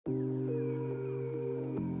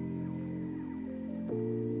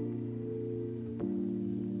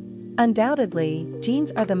Undoubtedly,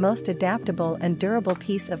 jeans are the most adaptable and durable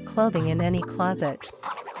piece of clothing in any closet.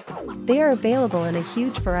 They are available in a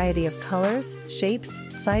huge variety of colors, shapes,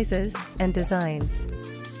 sizes, and designs.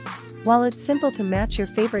 While it's simple to match your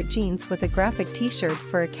favorite jeans with a graphic t-shirt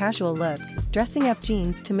for a casual look, dressing up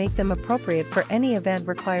jeans to make them appropriate for any event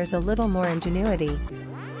requires a little more ingenuity.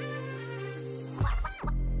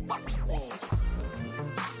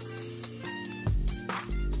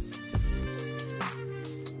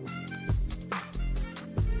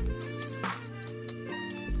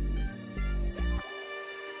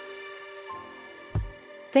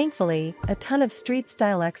 Thankfully, a ton of street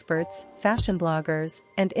style experts, fashion bloggers,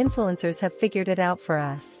 and influencers have figured it out for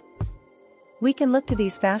us. We can look to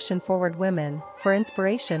these fashion-forward women for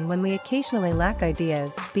inspiration when we occasionally lack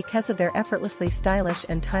ideas because of their effortlessly stylish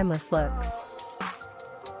and timeless looks.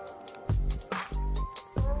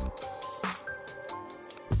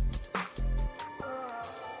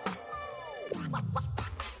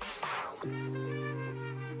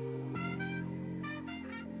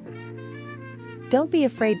 Don't be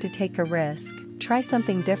afraid to take a risk, try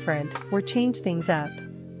something different, or change things up.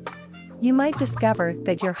 You might discover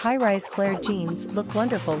that your high-rise flared jeans look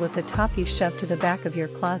wonderful with the top you shove to the back of your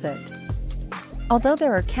closet. Although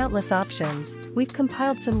there are countless options, we've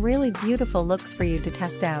compiled some really beautiful looks for you to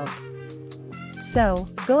test out. So,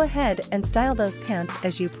 go ahead and style those pants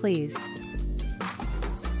as you please.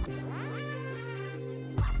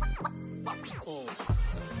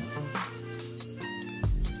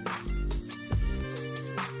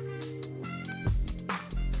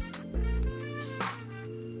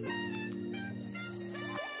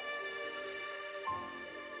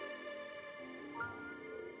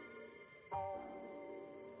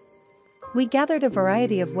 We gathered a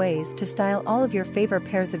variety of ways to style all of your favorite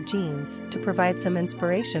pairs of jeans to provide some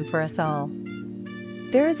inspiration for us all.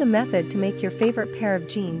 There is a method to make your favorite pair of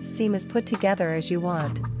jeans seem as put together as you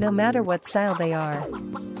want, no matter what style they are.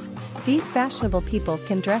 These fashionable people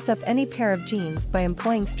can dress up any pair of jeans by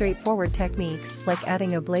employing straightforward techniques like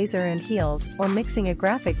adding a blazer and heels or mixing a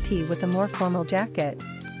graphic tee with a more formal jacket.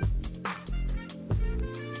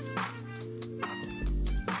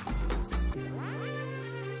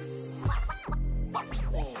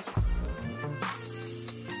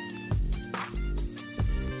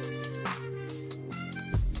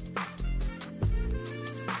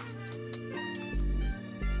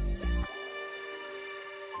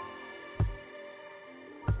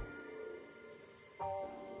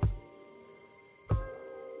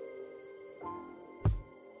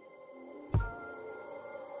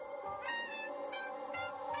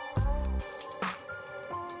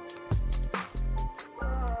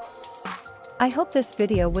 I hope this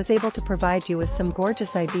video was able to provide you with some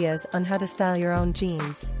gorgeous ideas on how to style your own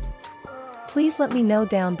jeans. Please let me know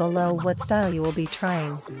down below what style you will be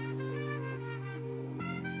trying.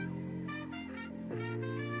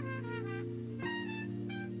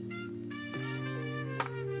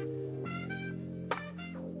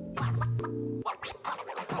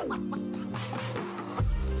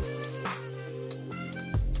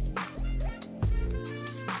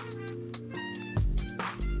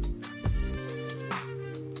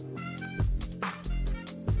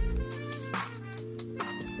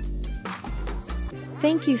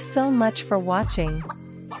 Thank you so much for watching.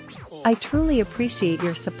 I truly appreciate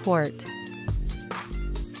your support.